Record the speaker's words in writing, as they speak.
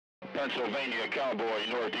Pennsylvania Cowboy,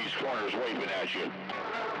 northeast corner's waving at you.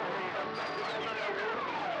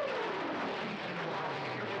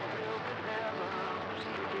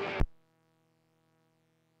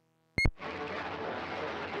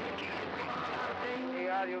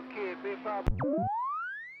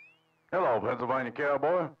 Hello, Pennsylvania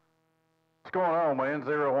Cowboy. What's going on, man?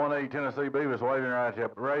 018 Tennessee Beavis waving right at you,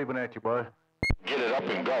 raving at you, boy. Get it up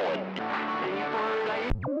and going.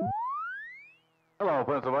 Hello,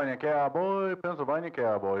 Pennsylvania Cowboy. Pennsylvania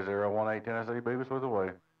Cowboy, 018 Tennessee Beavis with a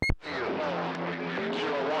wave. 018,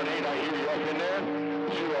 I hear you up in there.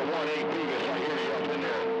 018 Beavis, I hear you up in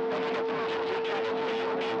there.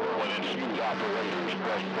 When it's smooth operators,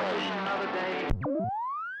 best buddy.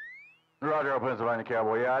 Roger, Pennsylvania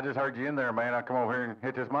Cowboy. Yeah, I just heard you in there, man. I come over here and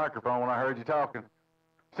hit this microphone when I heard you talking.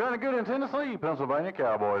 Sounded good in Tennessee, Pennsylvania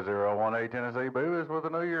Cowboy, 018 Tennessee Beavis with a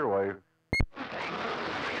New Year wave.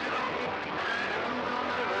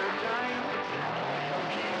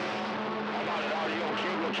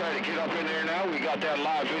 We'll try to get up in there now. We got that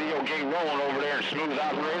live video game rolling over there in Smooth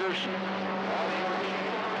Operators.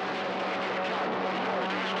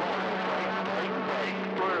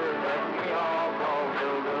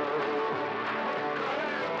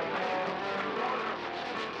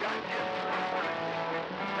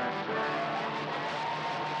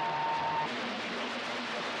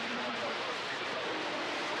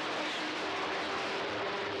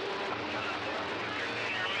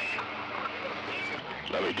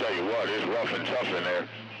 Let me tell you what, it's rough and tough in there.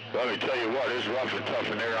 Let me tell you what, it's rough and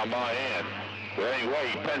tough in there on my end. But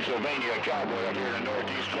anyway, Pennsylvania Cowboy up here in the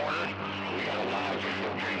northeast corner. We got a live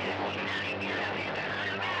video game.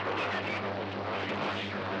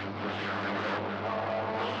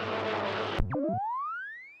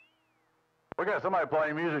 We got somebody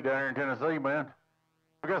playing music down here in Tennessee, man.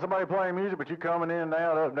 We got somebody playing music, but you coming in and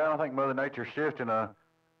out, up and down. I think Mother Nature's shifting.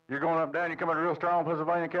 You're going up and down, you're coming real strong,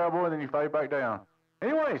 Pennsylvania Cowboy, and then you fade back down.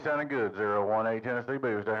 Anyway, sounding good. 018 Tennessee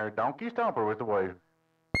Beavis down here. Donkey Stomper with the wave.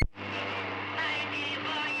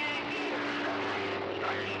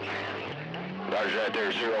 Roger that there,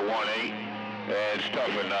 018. And it's tough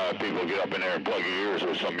when people get up in there and plug your ears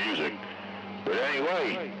with some music. But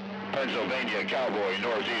anyway, Pennsylvania Cowboy,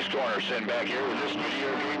 northeast corner, send back here with this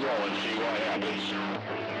video game rolling, see what happens.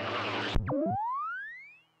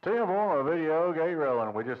 10-4, a video gate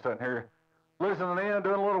rolling. We just sitting here listening in,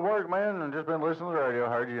 doing a little work, man, and just been listening to the radio.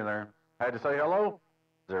 Heard you in there. Had to say hello.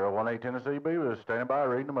 018 Tennessee Beavis, standing by,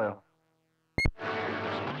 reading the mail.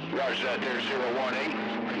 Roger that there,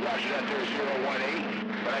 018. Roger that there,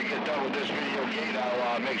 018. When I get done with this video gate,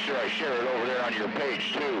 I'll make sure I share it over there on your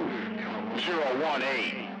page, too.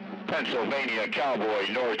 018, Pennsylvania Cowboy,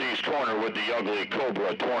 northeast corner with the ugly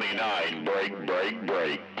Cobra 29. Break, break,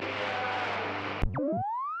 break.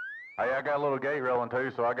 Hey, I got a little gate rolling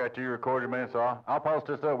too, so I got you recorded, man, so I'll post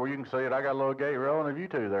this up where you can see it. I got a little gate rolling of you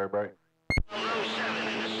two there, break.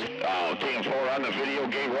 Oh, 10-4 on the video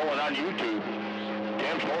gate rolling on YouTube.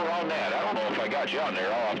 10-4 on that. I don't know if I got you on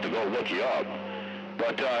there. I'll have to go look you up.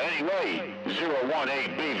 But anyway,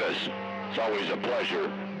 018 Beavis. It's always a pleasure.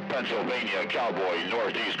 Pennsylvania Cowboy,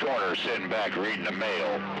 northeast corner, sitting back reading the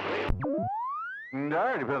mail.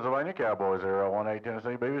 Alrighty, Pennsylvania Cowboy, 018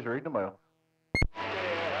 Tennessee Beavis, reading the mail.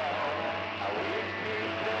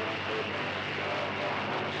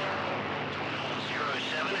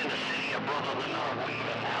 07 in the city of Brooklyn,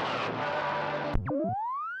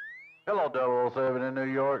 Hello, 007 in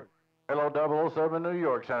New York. Hello, 007 in New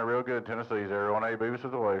York. Sounded real good, Tennessee, 018 Beavis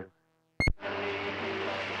with the wave.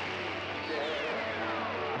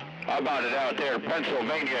 How about it out there,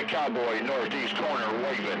 Pennsylvania Cowboy, northeast corner,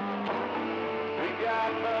 waving. We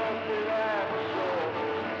got busted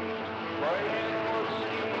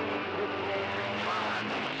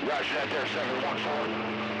Roger that there, 714.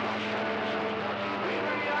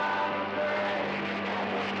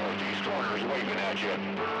 Northeast corner is waving at you.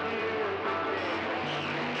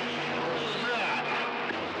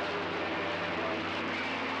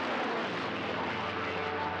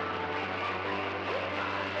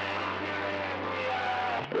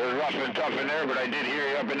 It was rough and tough in there, but I did hear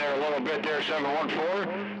you up in there a little bit there,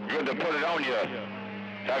 714. Good to put it on you.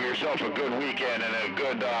 Have yourself a good weekend and a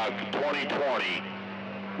good 2020.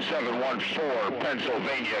 714,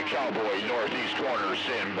 Pennsylvania Cowboy, northeast corner,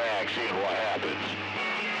 sitting back, seeing what happens.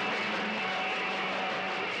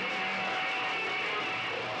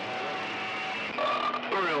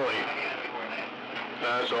 Really?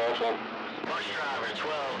 That's awful. Bus driver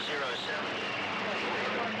 1207.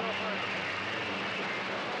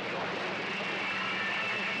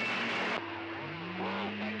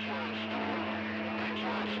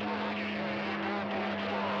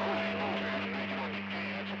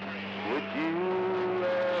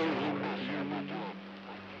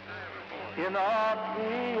 in the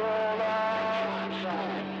field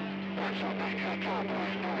outside.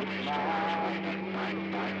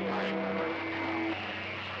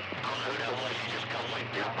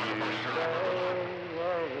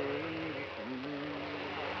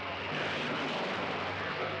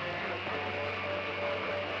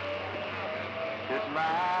 It's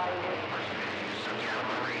my